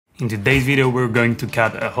In today's video, we're going to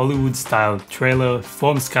cut a Hollywood-style trailer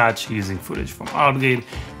from scratch using footage from Artgrid,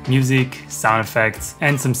 music, sound effects,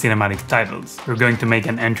 and some cinematic titles. We're going to make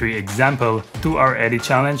an entry example to our edit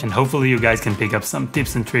challenge, and hopefully you guys can pick up some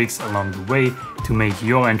tips and tricks along the way to make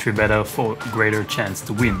your entry better for a greater chance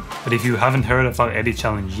to win. But if you haven't heard of our edit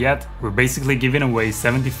challenge yet, we're basically giving away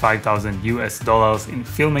 $75,000 in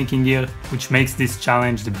filmmaking gear, which makes this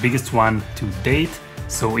challenge the biggest one to date.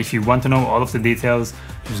 So if you want to know all of the details,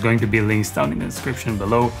 there's going to be links down in the description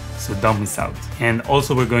below, so don't miss out. And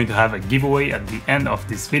also we're going to have a giveaway at the end of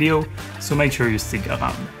this video, so make sure you stick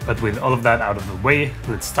around. But with all of that out of the way,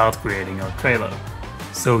 let's start creating our trailer.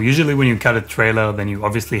 So usually when you cut a trailer, then you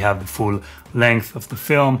obviously have the full length of the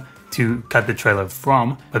film to cut the trailer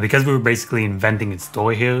from. But because we're basically inventing a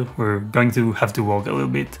story here, we're going to have to work a little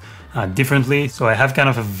bit differently. So I have kind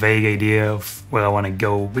of a vague idea of where I want to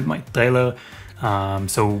go with my trailer.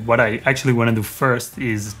 So what I actually want to do first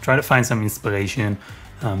is try to find some inspiration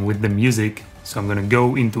with the music. So I'm going to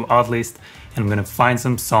go into Artlist and I'm going to find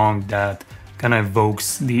some song that kind of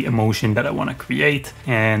evokes the emotion that I want to create.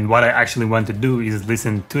 And what I actually want to do is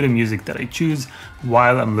listen to the music that I choose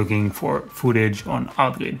while I'm looking for footage on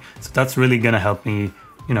Artgrid. So that's really going to help me,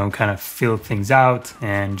 you know, kind of fill things out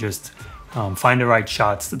and just find the right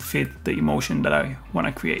shots that fit the emotion that I want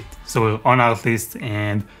to create. So we're on Artlist,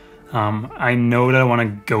 and I know that I want to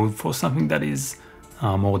go for something that is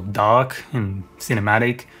more dark and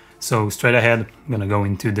cinematic. So straight ahead, I'm going to go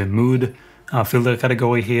into the mood filter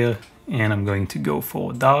category here, and I'm going to go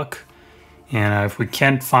for dark. And if we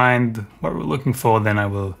can't find what we're looking for, then I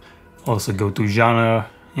will also go to genre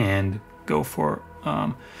and go for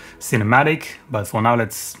cinematic. But for now,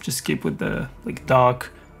 let's just keep with the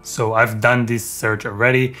dark. So I've done this search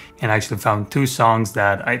already and I actually found two songs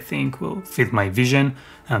that I think will fit my vision.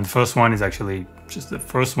 And the first one is actually just the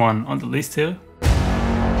first one on the list here.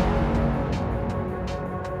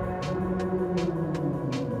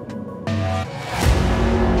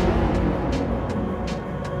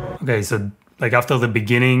 Okay, so like after the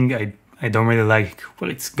beginning, I don't really like where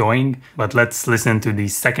it's going, but let's listen to the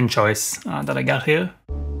second choice that I got here.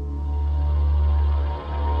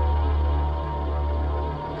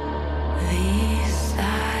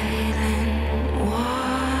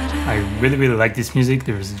 I really like this music.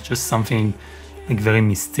 There's just something like very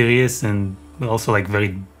mysterious and also like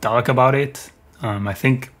very dark about it. I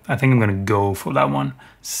think I'm gonna go for that one.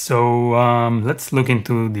 So let's look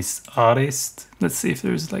into this artist. Let's see if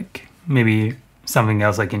there's like maybe something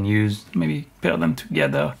else I can use. Maybe pair them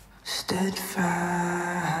together. Steadfast,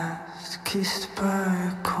 kissed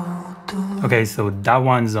by a cold door. Okay, so that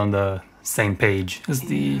one's on the same page as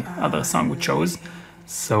the other song we chose.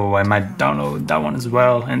 So I might download that one as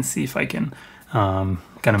well and see if I can kind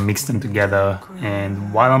of mix them together.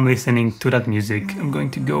 And while I'm listening to that music, I'm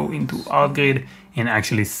going to go into Artgrid and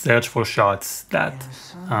actually search for shots that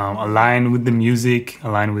align with the music,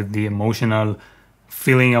 align with the emotional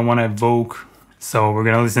feeling I want to evoke. So we're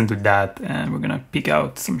going to listen to that and we're going to pick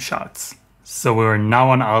out some shots. So we're now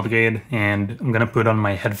on Artgrid and I'm gonna put on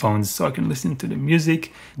my headphones so I can listen to the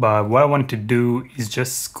music. But what I want to do is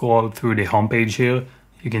just scroll through the homepage here.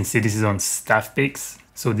 You can see this is on staff picks.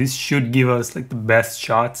 So this should give us like the best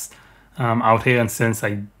shots out here. And since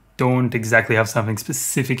I don't exactly have something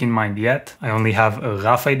specific in mind yet, I only have a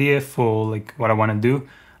rough idea for like what I want to do.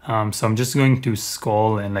 So I'm just going to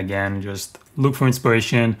scroll and again, just look for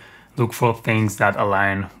inspiration, look for things that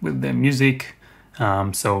align with the music.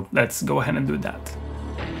 So let's go ahead and do that.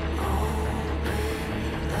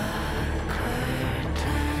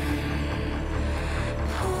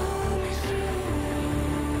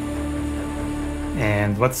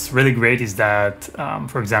 And what's really great is that,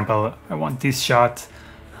 for example, I want this shot.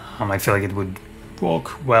 I feel like it would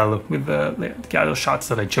work well with the other shots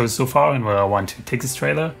that I chose so far and where I want to take this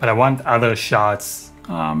trailer. But I want other shots,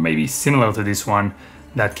 maybe similar to this one,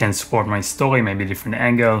 that can support my story, maybe a different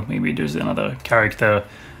angle, maybe there's another character.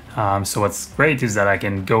 So what's great is that I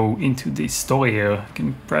can go into the story here, I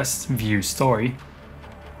can press view story.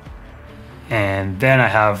 And then I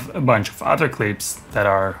have a bunch of other clips that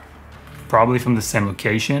are probably from the same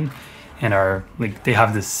location and are like, they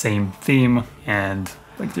have the same theme and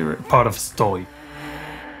like they're part of a story.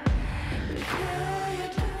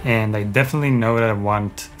 And I definitely know that I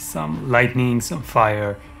want some lightning, some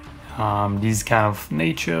fire, these kind of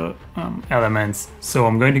nature elements. So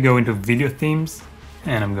I'm going to go into video themes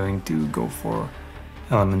and I'm going to go for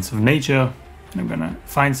elements of nature. And I'm gonna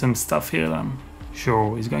find some stuff here that I'm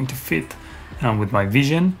sure is going to fit with my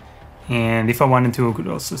vision. And if I wanted to, I could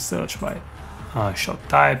also search by shot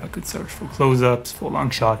type. I could search for close-ups, for long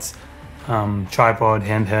shots, tripod,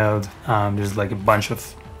 handheld. There's like a bunch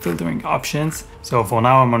of filtering options. So for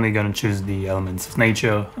now I'm only going to choose the elements of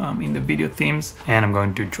nature in the video themes, and I'm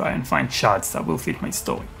going to try and find shots that will fit my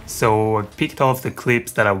story. So I picked all of the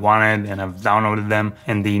clips that I wanted and I've downloaded them,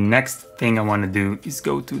 and the next thing I want to do is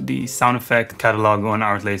go to the sound effect catalog on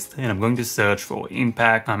Artlist, and I'm going to search for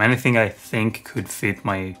impact, anything I think could fit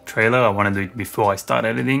my trailer. I want to do it before I start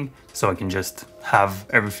editing so I can just have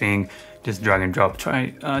everything, just drag and drop, try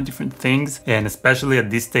different things. And especially at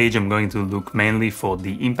this stage I'm going to look mainly for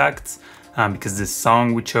the impacts, because the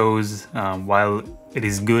song we chose, while it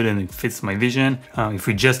is good and it fits my vision, if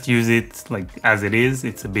we just use it like as it is,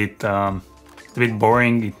 it's a bit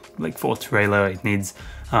boring. Like for a trailer it needs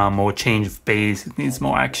more change of pace, it needs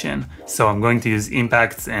more action. So I'm going to use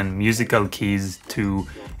impacts and musical keys to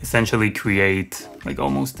essentially create like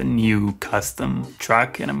almost a new custom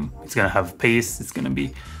track, and it's gonna have pace, it's gonna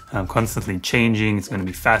be constantly changing, it's gonna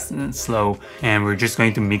be fast and slow, and we're just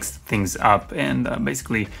going to mix things up and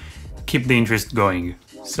basically keep the interest going.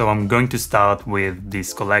 So I'm going to start with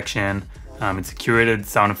this collection. It's a curated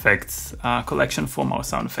sound effects collection from our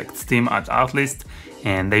sound effects team at Artlist,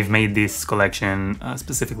 and they've made this collection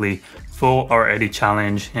specifically for our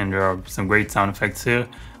AGeditchallenge, and there are some great sound effects here.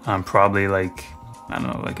 Probably like, I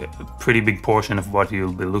don't know, like a pretty big portion of what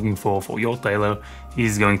you'll be looking for your trailer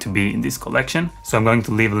is going to be in this collection. So I'm going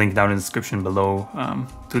to leave a link down in the description below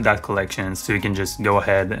to that collection, so you can just go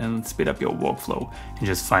ahead and speed up your workflow and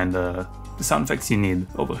just find the sound effects you need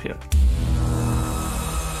over here.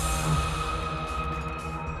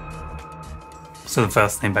 So the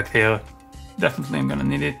first thing back here, definitely I'm gonna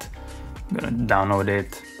need it. I'm gonna download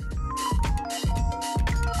it.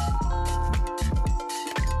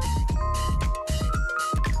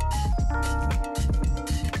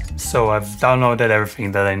 So I've downloaded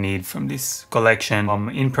everything that I need from this collection. I'm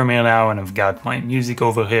in Premiere now and I've got my music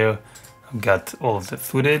over here. I've got all of the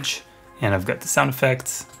footage and I've got the sound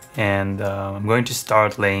effects, and I'm going to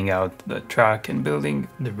start laying out the track and building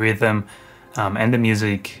the rhythm and the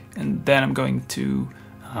music, and then I'm going to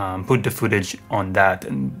put the footage on that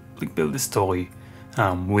and like build the story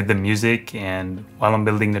with the music. And while I'm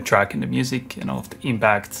building the track and the music and all of the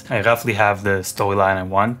impacts, I roughly have the storyline I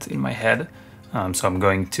want in my head. So I'm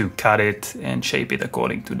going to cut it and shape it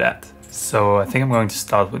according to that. So I think I'm going to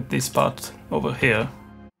start with this part over here.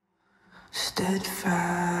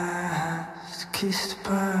 Steadfast, kissed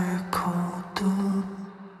by a cold doom.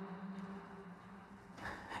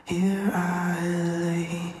 Here I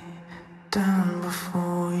lay down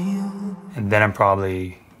before you. And then I'm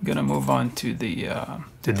probably gonna move on to the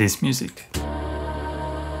to this music.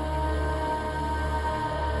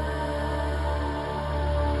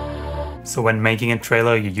 So when making a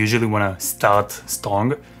trailer, you usually want to start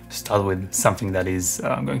strong, start with something that is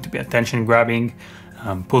going to be attention grabbing,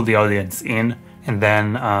 pull the audience in, and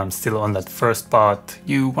then still on that first part,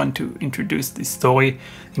 you want to introduce the story,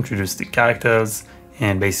 introduce the characters,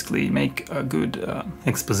 and basically make a good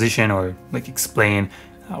exposition, or like explain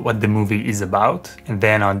what the movie is about. And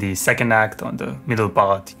then on the second act, on the middle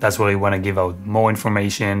part, that's where you want to give out more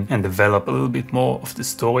information and develop a little bit more of the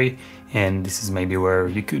story. And this is maybe where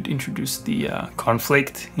you could introduce the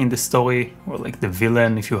conflict in the story, or like the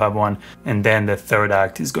villain if you have one. And then the third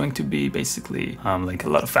act is going to be basically like a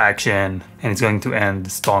lot of action, and it's going to end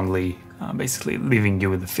strongly, basically leaving you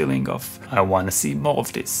with the feeling of, I want to see more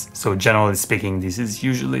of this. So generally speaking, this is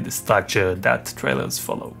usually the structure that trailers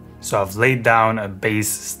follow. So I've laid down a base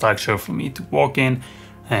structure for me to work in,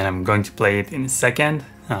 and I'm going to play it in a second.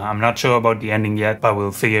 I'm not sure about the ending yet, but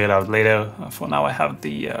we'll figure it out later. For now I have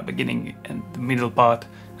the beginning and the middle part,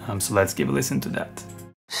 so let's give a listen to that.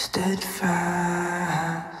 Steadfast,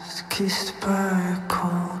 kissed by a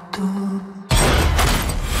cold doom.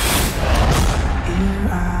 Here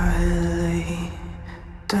I lay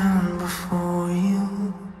down before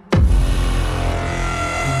you. In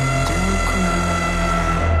the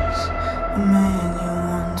grass, a man you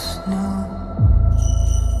once knew.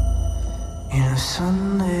 In a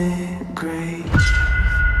sunlit grave.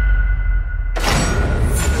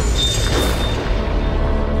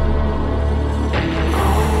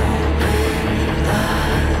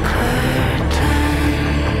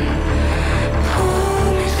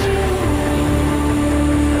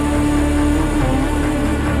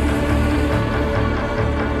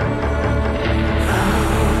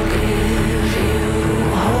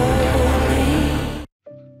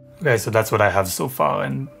 Okay, so that's what I have so far,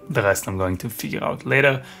 and the rest I'm going to figure out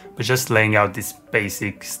later. But just laying out this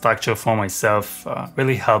basic structure for myself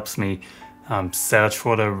really helps me search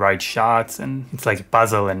for the right shots, and it's like a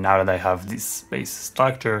puzzle. And now that I have this base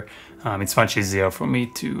structure, it's much easier for me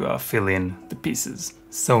to fill in the pieces.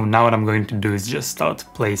 So now what I'm going to do is just start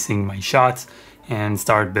placing my shots, and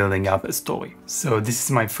start building up a story. So this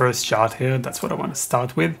is my first shot here, that's what I want to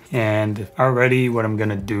start with. And already what I'm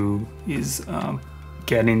gonna do is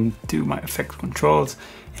get into my effect controls,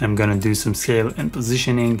 and I'm gonna do some scale and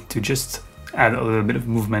positioning to just add a little bit of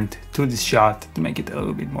movement to this shot to make it a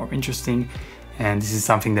little bit more interesting. And this is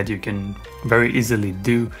something that you can very easily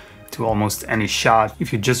do to almost any shot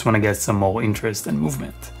if you just want to get some more interest and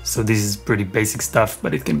movement. So this is pretty basic stuff,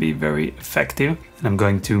 but it can be very effective. And I'm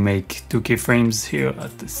going to make 2 keyframes here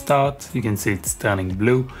at the start. You can see it's turning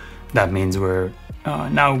blue. That means we're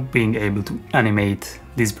now being able to animate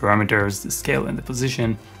these parameters, the scale and the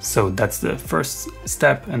position. So that's the first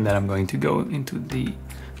step, and then I'm going to go into the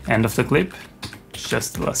end of the clip,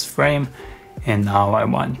 just the last frame. And now I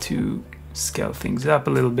want to scale things up a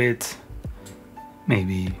little bit,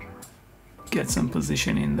 maybe get some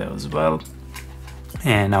position in there as well.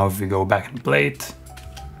 And now if we go back and play it,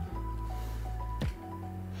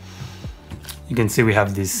 you can see we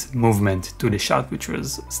have this movement to the shot which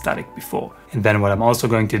was static before. And then what I'm also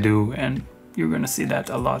going to do, and you're going to see that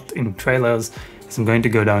a lot in trailers, is I'm going to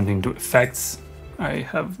go down into effects. I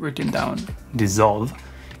have written down dissolve,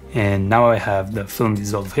 and now I have the film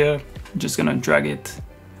dissolve here. I'm just going to drag it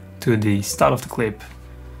to the start of the clip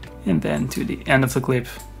and then to the end of the clip,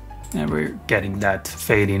 and we're getting that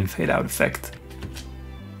fade in, fade out effect.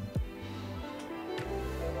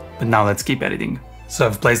 But now let's keep editing. So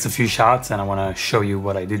I've placed a few shots and I want to show you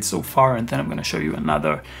what I did so far, and then I'm going to show you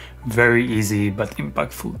another very easy but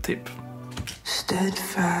impactful tip.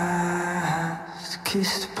 Steadfast,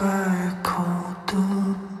 kissed by a cold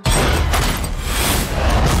dawn.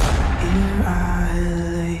 Here I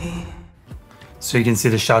lay. So you can see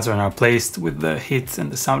the shots are now placed with the hits and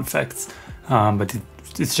the sound effects, but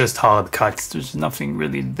it's just hard cuts. There's nothing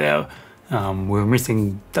really there. We're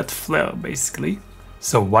missing that flair basically.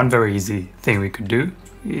 So one very easy thing we could do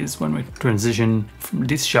is when we transition from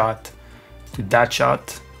this shot to that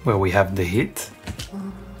shot where we have the hit,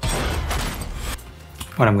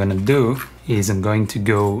 what I'm gonna do is I'm going to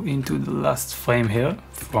go into the last frame here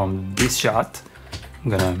from this shot. I'm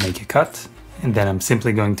gonna make a cut, and then I'm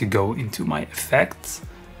simply going to go into my effects.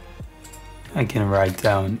 I can write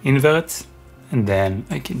down invert, and then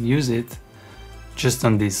I can use it just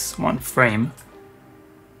on this one frame.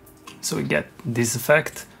 So we get this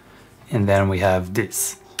effect, and then we have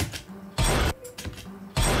this.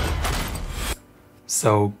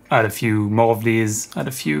 So add a few more of these, add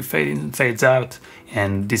a few fade in and fades out,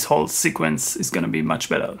 and this whole sequence is gonna be much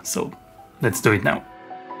better. So let's do it now.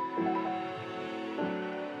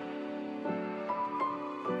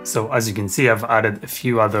 So as you can see, I've added a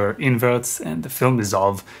few other inverts and the film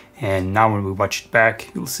dissolve, and now when we watch it back,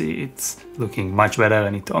 you'll see it's looking much better,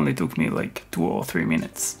 and it only took me like 2 or 3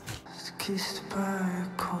 minutes. Kissed by a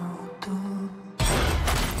cold dawn.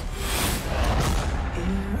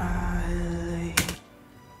 Here I lay.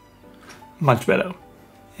 Much better.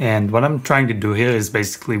 And what I'm trying to do here is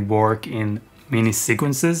basically work in mini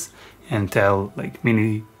sequences and tell like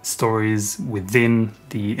mini stories within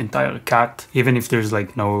the entire cut, even if there's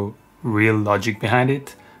like no real logic behind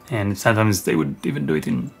it. And sometimes they would even do it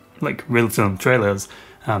in like real film trailers.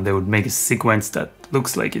 They would make a sequence that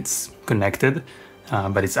looks like it's connected,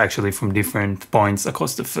 but it's actually from different points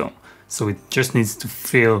across the film. So it just needs to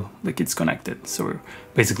feel like it's connected. So we're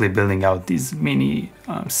basically building out these mini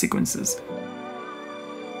sequences.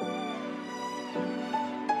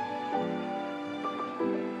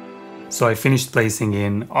 So I finished placing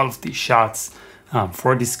in all of these shots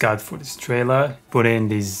for this cut, for this trailer. Put in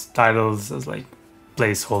these titles as like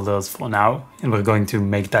placeholders for now, and we're going to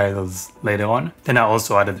make titles later on. Then I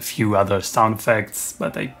also added a few other sound effects,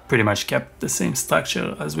 but I pretty much kept the same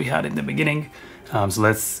structure as we had in the beginning. So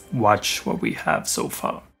let's watch what we have so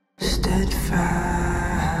far. Steadfast,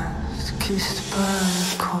 kissed by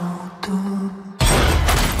a cold dawn.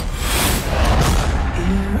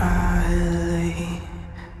 Here I lay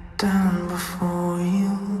down before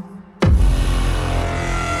you. In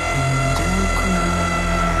the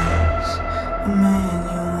grass, a man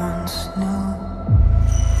you once knew.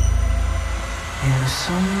 In a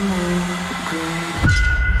summer grave.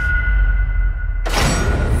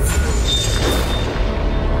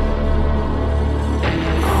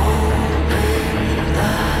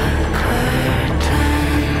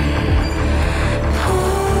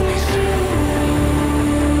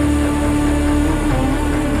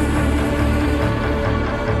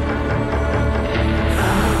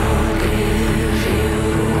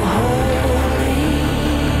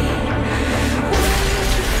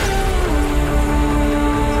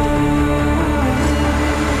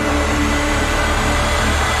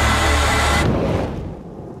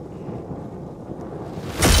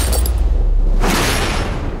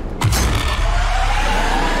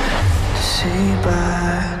 say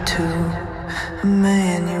bye to a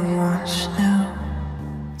man you once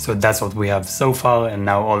knew. So that's what we have so far, and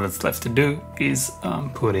now all that's left to do is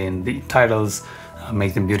put in the titles,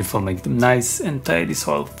 make them beautiful, make them nice, and tie this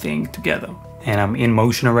whole thing together. And I'm in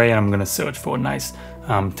Motion Array and I'm gonna search for a nice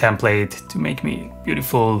template to make me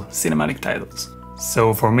beautiful cinematic titles.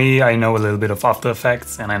 So for me, I know a little bit of After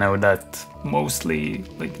Effects, and I know that mostly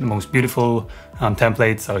like the most beautiful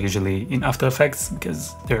templates are usually in After Effects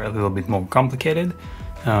because they're a little bit more complicated.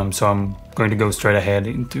 So I'm going to go straight ahead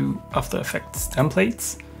into After Effects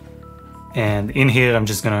templates. And in here, I'm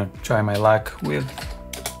just gonna try my luck with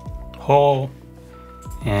Whole,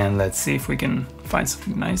 and let's see if we can find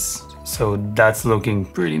something nice. So that's looking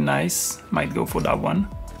pretty nice. Might go for that one.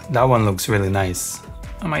 That one looks really nice.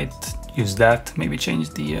 I might use that, maybe change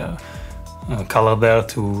the color there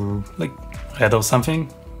to like red or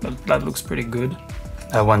something, but that looks pretty good.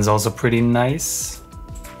 That one's also pretty nice.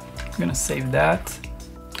 I'm gonna save that.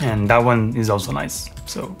 And that one is also nice.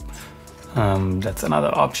 So that's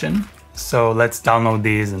another option. So let's download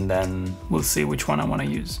these and then we'll see which one I want to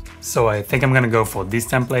use. So I think I'm gonna go for this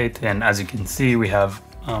template, and as you can see, we have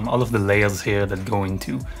all of the layers here that go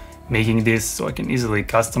into making this, so I can easily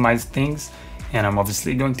customize things. And I'm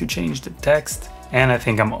obviously going to change the text, and I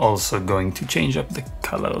think I'm also going to change up the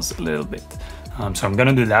colors a little bit. So I'm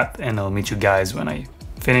gonna do that, and I'll meet you guys when I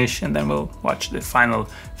finish, and then we'll watch the final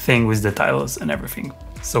thing with the titles and everything.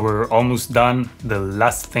 So we're almost done. The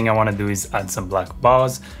last thing I want to do is add some black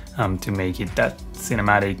bars to make it that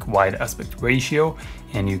cinematic wide aspect ratio.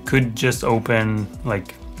 And you could just open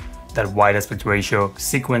like that wide aspect ratio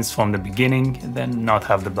sequence from the beginning and then not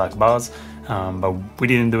have the black bars. But we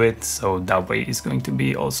didn't do it, so that way is going to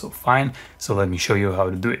be also fine. So let me show you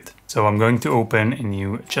how to do it. So I'm going to open a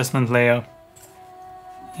new adjustment layer,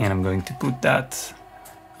 and I'm going to put that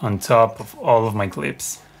on top of all of my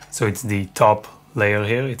clips. So it's the top layer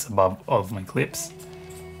here, it's above all of my clips.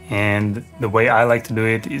 And the way I like to do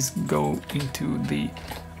it is go into the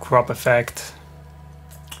crop effect,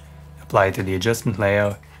 apply it to the adjustment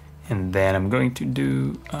layer, and then I'm going to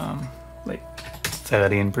do like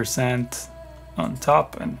 13% on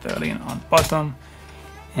top and 13 on bottom,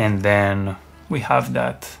 and then we have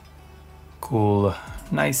that cool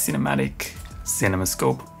nice cinematic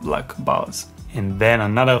CinemaScope black bars. And then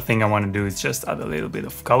another thing I want to do is just add a little bit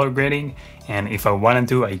of color grading, and if I wanted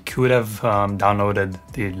to, I could have downloaded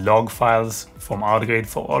the log files from Artgrid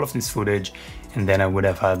for all of this footage, and then I would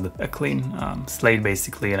have had a clean slate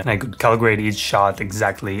basically, and I could color grade each shot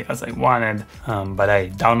exactly as I wanted, but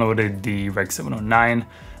I downloaded the Rec 709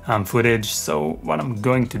 footage. So what I'm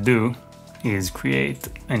going to do is create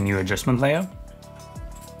a new adjustment layer,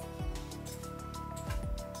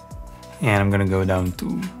 and I'm gonna go down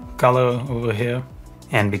to color over here,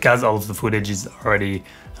 and because all of the footage is already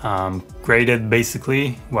graded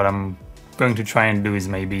basically, what I'm going to try and do is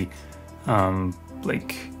maybe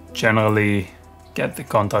like generally get the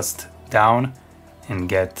contrast down and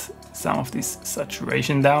get some of this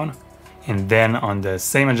saturation down. And then on the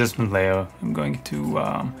same adjustment layer, I'm going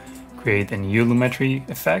to create a new Lumetri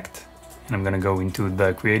effect, and I'm going to go into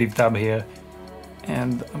the creative tab here,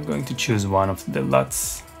 and I'm going to choose one of the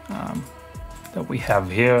LUTs that we have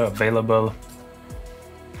here available.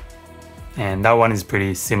 And that one is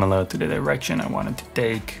pretty similar to the direction I wanted to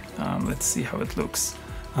take. Let's see how it looks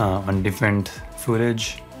on different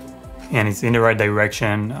footage. And it's in the right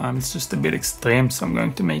direction. It's just a bit extreme, so I'm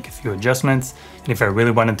going to make a few adjustments. And if I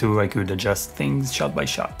really wanted to, I could adjust things shot by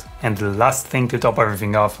shot. And the last thing to top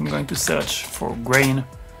everything off, I'm going to search for grain.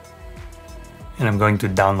 And I'm going to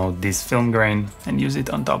download this film grain and use it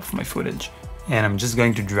on top of my footage. And I'm just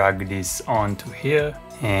going to drag this onto here,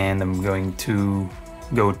 and I'm going to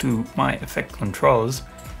go to my effect controls,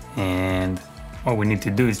 and what we need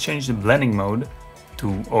to do is change the blending mode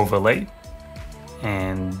to overlay,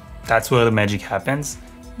 and that's where the magic happens.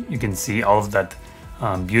 You can see all of that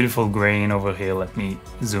beautiful grain over here. Let me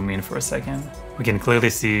zoom in for a second. We can clearly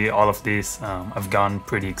see all of this. I've gone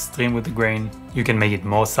pretty extreme with the grain. You can make it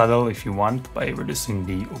more subtle if you want by reducing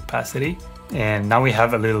the opacity. And now we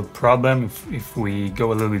have a little problem. If we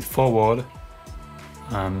go a little bit forward,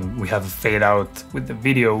 we have a fade out with the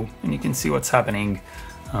video, and you can see what's happening.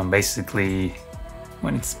 Basically,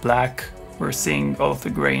 when it's black, we're seeing all of the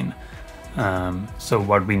grain. So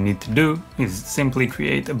what we need to do is simply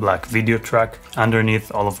create a black video track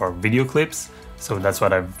underneath all of our video clips. So that's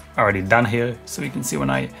what I've already done here. So you can see when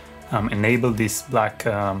I enable this black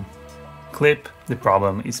clip, the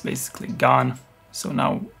problem is basically gone. So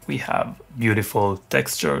now we have beautiful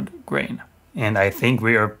textured grain. And I think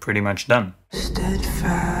we are pretty much done.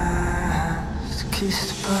 Steadfast,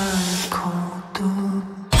 kissed by cold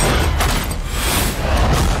dawn.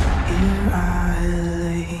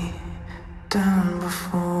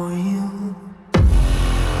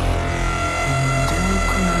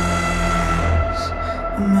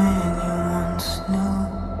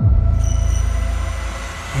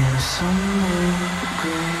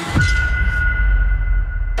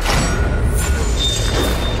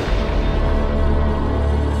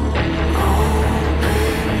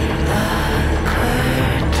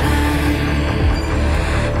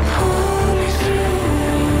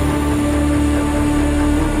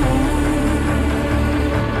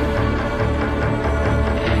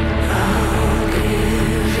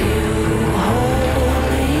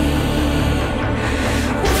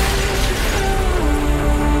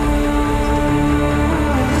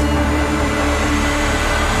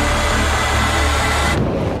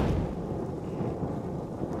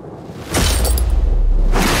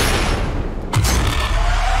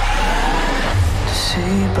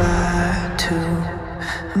 say bye to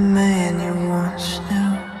a man you once knew.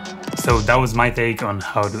 So that was my take on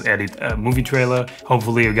how to edit a movie trailer.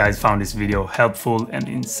 Hopefully you guys found this video helpful and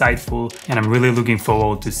insightful, and I'm really looking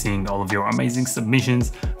forward to seeing all of your amazing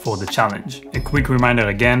submissions for the challenge. A quick reminder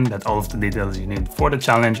again that all of the details you need for the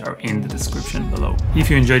challenge are in the description below. If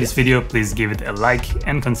you enjoyed this video, please give it a like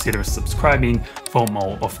and consider subscribing for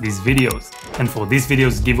more of these videos. And for this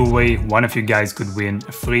video's giveaway, one of you guys could win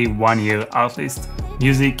a free 1-year Artlist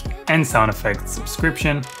music and sound effects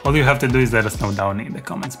subscription. All you have to do is let us know down in the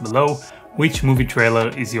comments below which movie trailer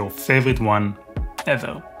is your favorite one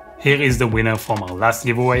ever. Here is the winner from our last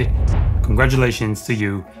giveaway. Congratulations to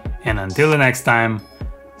you, and until the next time,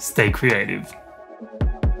 stay creative.